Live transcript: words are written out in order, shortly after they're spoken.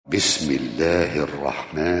بسم اللہ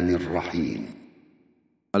الرحمن الرحیم۔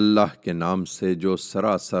 اللہ کے نام سے جو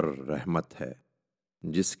سراسر رحمت ہے،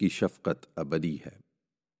 جس کی شفقت ابدی ہے۔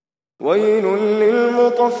 ویل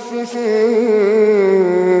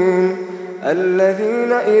للمطففین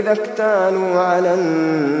الذین اذا اکتالوا علی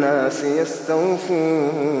الناس یستوفون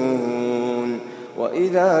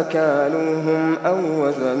واذا کالوهم او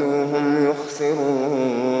وزنوهم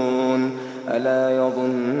یخسرون ألا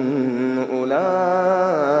يظن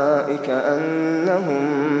أولئك أنهم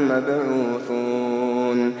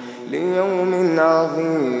مبعوثون ليوم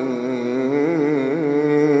عظيم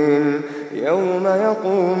يوم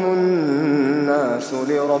يقوم الناس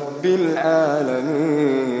لرب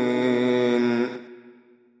العالمين۔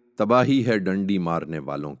 تباہی ہے ڈنڈی مارنے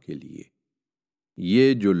والوں کے لیے،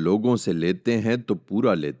 یہ جو لوگوں سے لیتے ہیں تو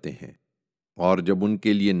پورا لیتے ہیں، اور جب ان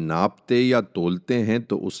کے لیے ناپتے یا تولتے ہیں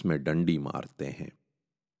تو اس میں ڈنڈی مارتے ہیں۔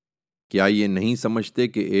 کیا یہ نہیں سمجھتے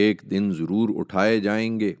کہ ایک دن ضرور اٹھائے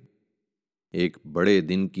جائیں گے، ایک بڑے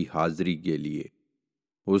دن کی حاضری کے لیے،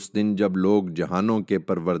 اس دن جب لوگ جہانوں کے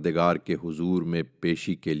پروردگار کے حضور میں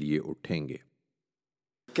پیشی کے لیے اٹھیں گے۔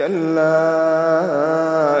 كلا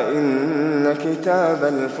إن كتاب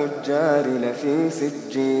الفجار لفي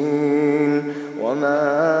سجين وما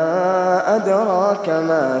أدراك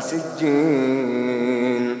ما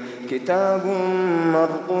سجين كتاب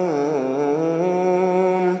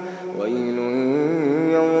مرقوم ويل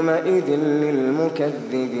يومئذ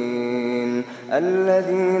للمكذبين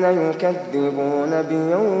الذين يكذبون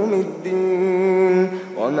بيوم الدين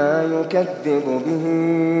وما يكذب به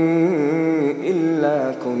إلا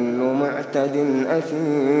كل معتد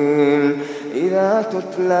أثيم إذا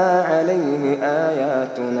تتلى عليه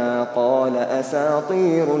آياتنا قال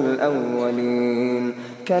أساطير الأولين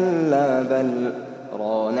كلا بل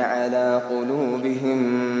ران على قلوبهم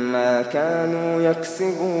ما كانوا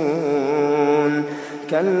يكسبون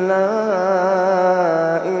كلا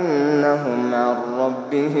إنهم عن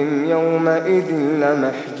ربهم يومئذ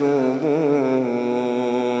لمحجوبون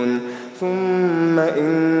ثم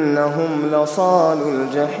إنهم لصال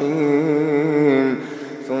الجحيم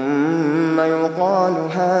ثم يقال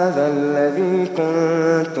هذا الذي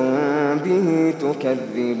كنتم به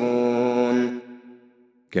تكذبون۔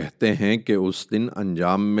 کہتے ہیں کہ اس دن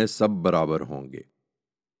انجام میں سب برابر ہوں گے،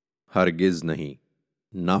 ہرگز نہیں،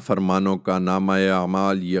 نافرمانوں کا نامہ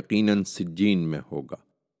اعمال یقیناً سجین میں ہوگا۔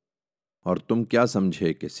 اور تم کیا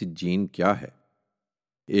سمجھے کہ سجین کیا ہے؟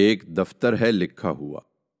 ایک دفتر ہے لکھا ہوا۔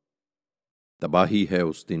 تباہی ہے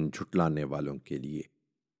اس دن جھٹلانے والوں کے لیے،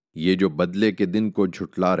 یہ جو بدلے کے دن کو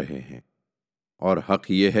جھٹلا رہے ہیں، اور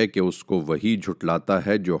حق یہ ہے کہ اس کو وہی جھٹلاتا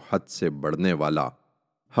ہے جو حد سے بڑھنے والا،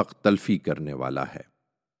 حق تلفی کرنے والا ہے۔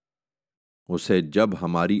 اسے جب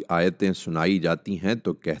ہماری آیتیں سنائی جاتی ہیں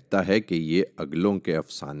تو کہتا ہے کہ یہ اگلوں کے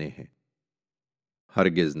افسانے ہیں۔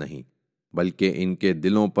 ہرگز نہیں، بلکہ ان کے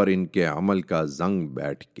دلوں پر ان کے عمل کا زنگ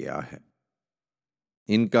بیٹھ گیا ہے۔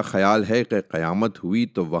 ان کا خیال ہے کہ قیامت ہوئی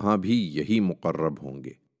تو وہاں بھی یہی مقرب ہوں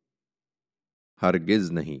گے۔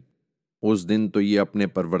 ہرگز نہیں، اس دن تو یہ اپنے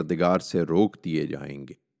پروردگار سے روک دیے جائیں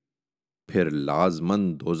گے، پھر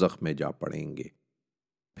لازماً دوزخ میں جا پڑیں گے،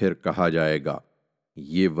 پھر کہا جائے گا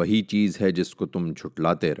یہ وہی چیز ہے جس کو تم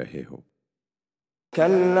جھٹلاتے رہے ہو۔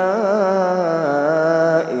 كلا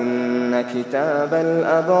إن كتاب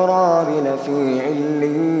الأبرار لفي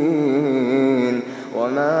عليين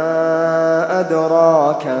وما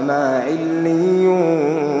أدراك ما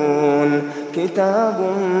عليون كتاب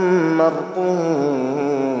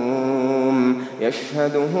مرقوم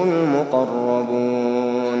يشهده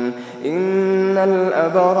المقربون إن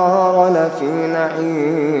الأبرار لفي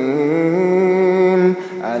نعيم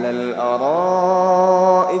على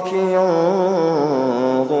الأرائك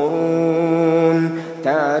ينظرون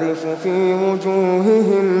تعرف في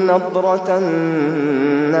وجوههم نضرة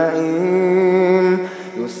النعيم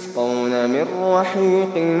يسقون من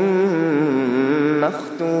رحيق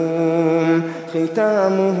مختوم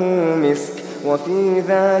ختامه مسك وفي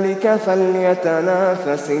ذلك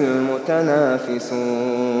فليتنافس المتنافسون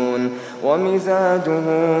ومزاجه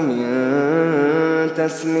من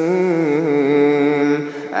تسنيم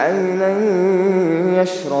عينا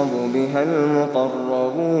يشرب بها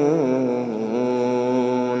المقربون۔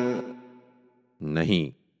 نہیں،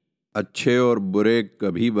 اچھے اور برے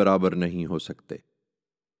کبھی برابر نہیں ہو سکتے،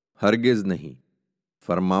 ہرگز نہیں۔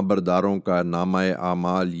 فرمانبرداروں کا نامہ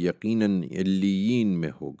اعمال یقیناً علیین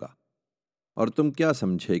میں ہوگا۔ اور تم کیا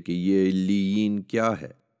سمجھے کہ یہ علیین کیا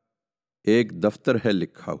ہے؟ ایک دفتر ہے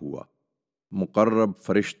لکھا ہوا، مقرب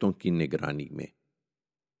فرشتوں کی نگرانی میں۔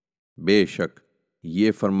 بے شک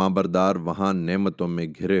یہ فرمانبردار وہاں نعمتوں میں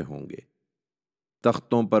گھرے ہوں گے،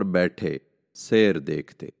 تختوں پر بیٹھے سیر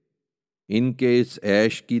دیکھتے، ان کے اس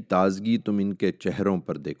عیش کی تازگی تم ان کے چہروں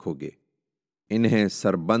پر دیکھو گے۔ انہیں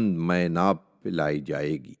سربند مے ناب پلائی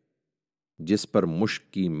جائے گی جس پر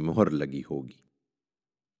مشک کی مہر لگی ہوگی۔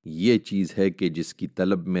 یہ چیز ہے کہ جس کی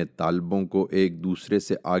طلب میں طالبوں کو ایک دوسرے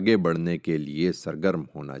سے آگے بڑھنے کے لیے سرگرم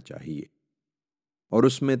ہونا چاہیے، اور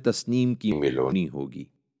اس میں تسنیم کی ملونی ہوگی،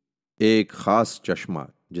 ایک خاص چشمہ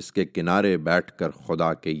جس کے کنارے بیٹھ کر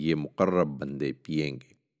خدا کے یہ مقرب بندے پیئیں گے۔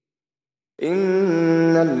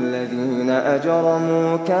 إن الذين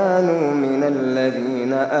أجرموا كانوا من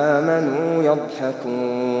الذين آمنوا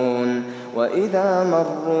يضحكون وإذا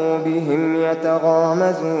مروا بهم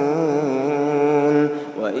يتغامزون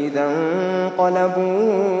وإذا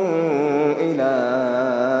انقلبوا إلى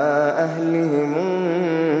أهلهم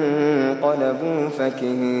انقلبوا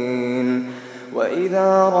فكهين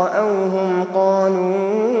وإذا رأوهم قالوا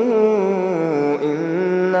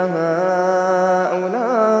إن هؤلاء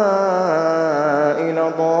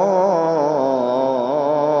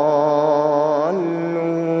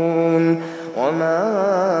لضالون وما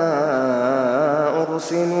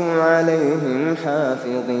أرسلوا عليهم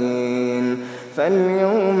حافظين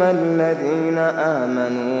فاليوم الذين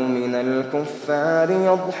آمنوا من الكفار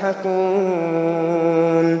يضحكون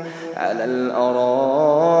على الأرائك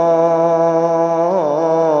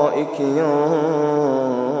ينظرون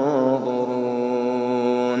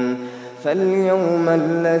فاليوم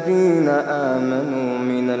الذين آمنوا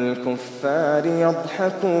من الكفار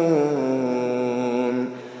يضحكون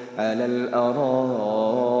على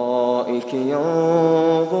الأرائك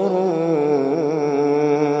ينظرون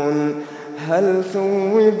هل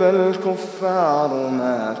ثوب الكفار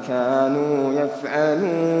ما كانوا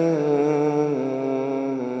يفعلون۔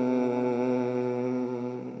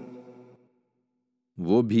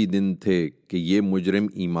 وہ بھی دن تھے کہ یہ مجرم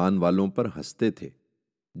ایمان والوں پر ہنستے تھے،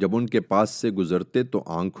 جب ان کے پاس سے گزرتے تو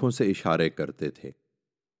آنکھوں سے اشارے کرتے تھے،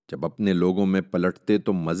 جب اپنے لوگوں میں پلٹتے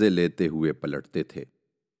تو مزے لیتے ہوئے پلٹتے تھے،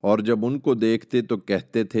 اور جب ان کو دیکھتے تو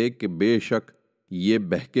کہتے تھے کہ بے شک یہ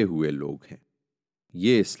بہکے ہوئے لوگ ہیں،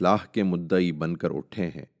 یہ اصلاح کے مدعی بن کر اٹھے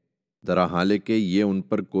ہیں، درحالے کہ یہ ان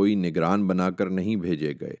پر کوئی نگران بنا کر نہیں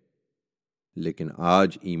بھیجے گئے۔ لیکن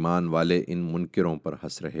آج ایمان والے ان منکروں پر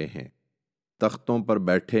ہنس رہے ہیں، تختوں پر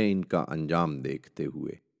بیٹھے ان کا انجام دیکھتے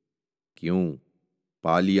ہوئے۔ کیوں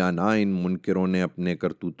پا لیا نہ ان منکروں نے اپنے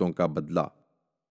کرتوتوں کا بدلہ؟